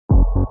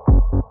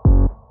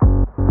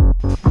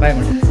Bye,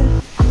 madam.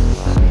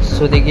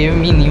 So they gave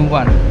me new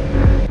one.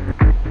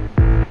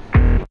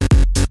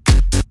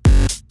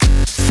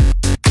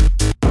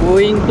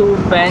 Going to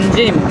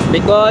Panjim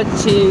because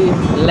she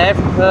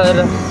left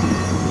her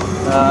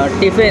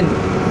tiffin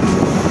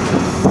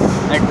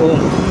at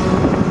home.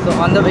 So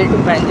on the way to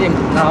Panjim,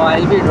 now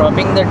I'll be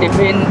dropping the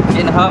tiffin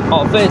in her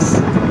office,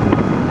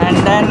 and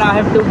then I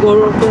have to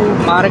go to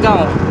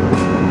Margaon.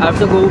 I have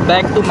to go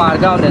back to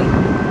Margaon then.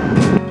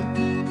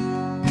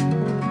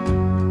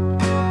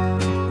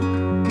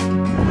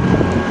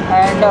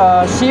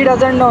 And she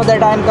doesn't know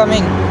that I'm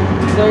coming,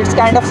 so it's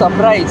kind of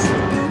surprise.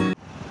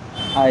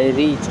 I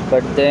reach,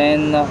 but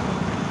then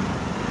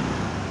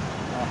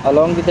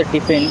along with the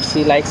tiffin,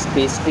 she likes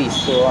pastries,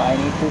 so I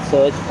need to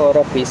search for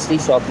a pastry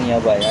shop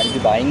nearby. I'll be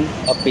buying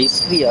a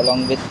pastry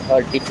along with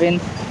her tiffin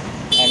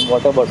and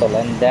water bottle,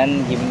 and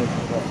then giving it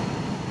to her.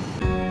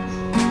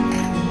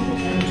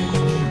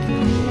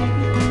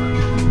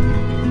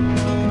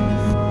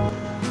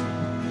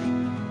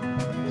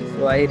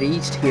 So I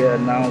reached here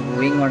now,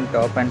 going on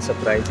top and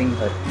surprising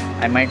her.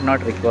 I might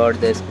not record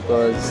this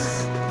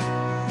because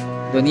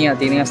दोनों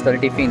हाथों में अस्तर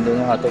tiffin,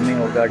 दोनों हाथों में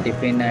होगा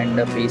tiffin and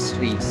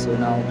pastry. So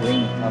now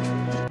going up.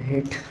 I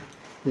hit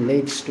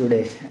legs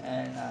today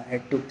and I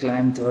had to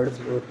climb 3rd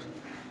floor.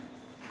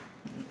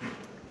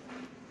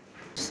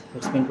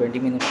 It's been 20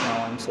 minutes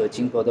now. I'm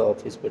searching for the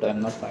office, but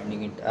I'm not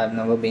finding it. I've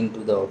never been to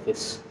the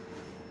office.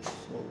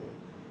 So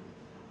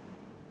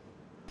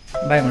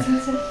bye,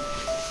 madam.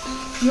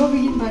 Yo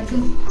begin back.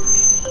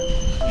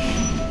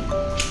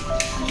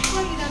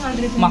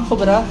 Makko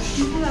bra.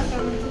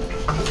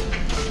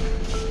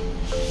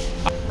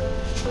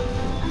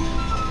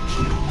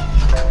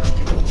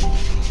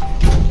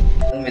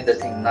 With the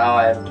thing, now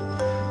I have to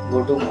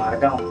go to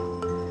Margaon.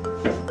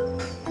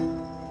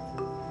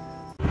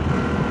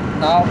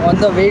 Now on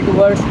the way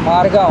towards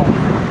Margaon,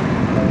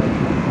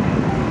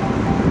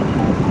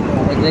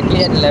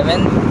 exactly at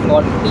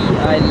 11:40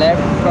 I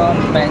left from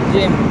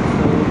Panjim,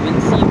 so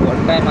we'll see what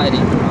time I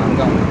reach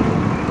Margaon.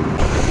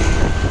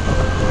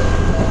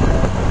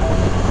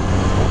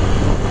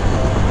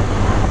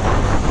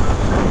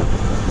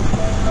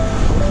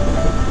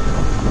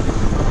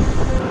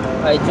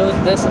 I chose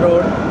this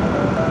road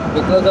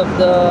because of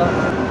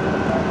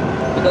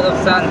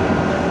sun.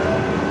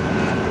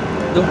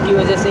 धूप की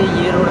वजह से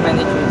ये road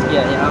मैंने choose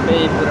किया. यहाँ पे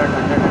पूरा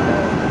ठंडा ठंडा है.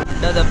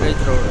 Under the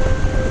bridge road.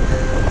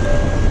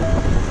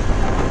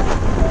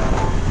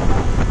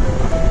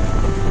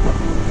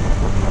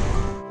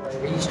 I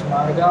reached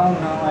Margaon.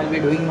 Now I'll be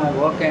doing my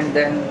work and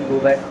then go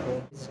back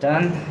home. It's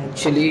done.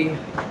 Actually,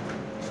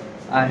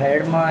 I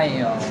had my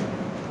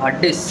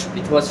hard disk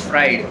which was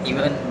fried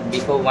even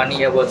before 1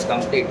 year was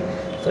complete.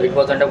 So it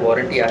was under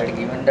warranty. I had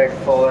given that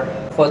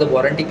for the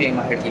warranty claim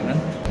I had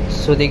given.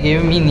 So they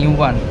gave me new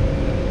one.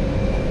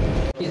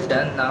 It's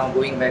done. Now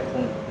going back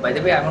home. By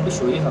the way, I want to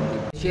show you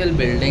something. Official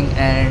building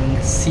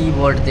and see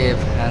what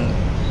they've hung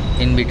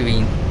in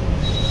between.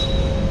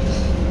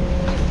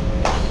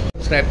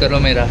 Subscribe karo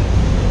mera.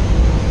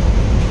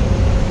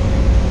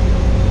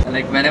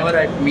 Like whenever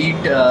I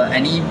meet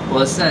any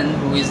person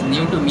who is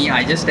new to me,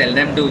 I just tell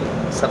them to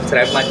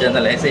subscribe my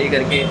channel. ऐसे ही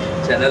करके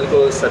channel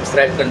को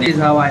subscribe करने. This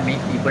is how I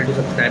make people to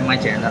subscribe my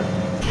channel.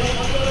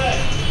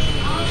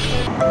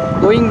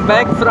 Going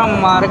back from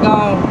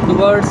Margaon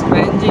towards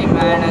Panjim,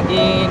 and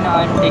again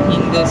I'm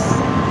taking this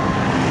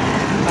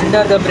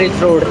under the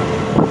bridge road.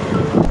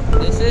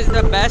 This is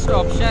the best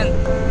option.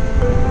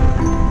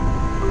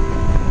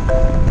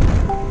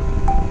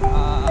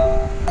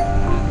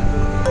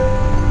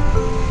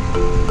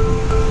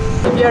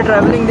 If you are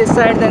traveling this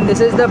side, then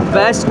this is the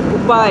best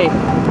upay.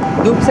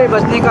 धूप से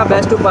बचने का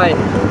best उपाय.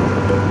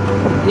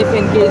 If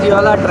in case you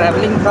all are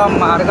traveling from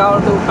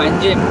Margaon to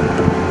Panjim,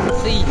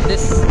 see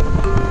this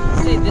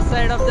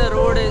side of the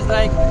road is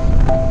like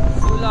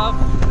full of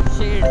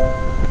shade.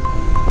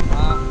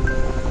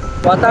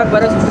 5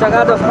 बरस उस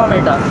जगह 10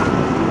 minute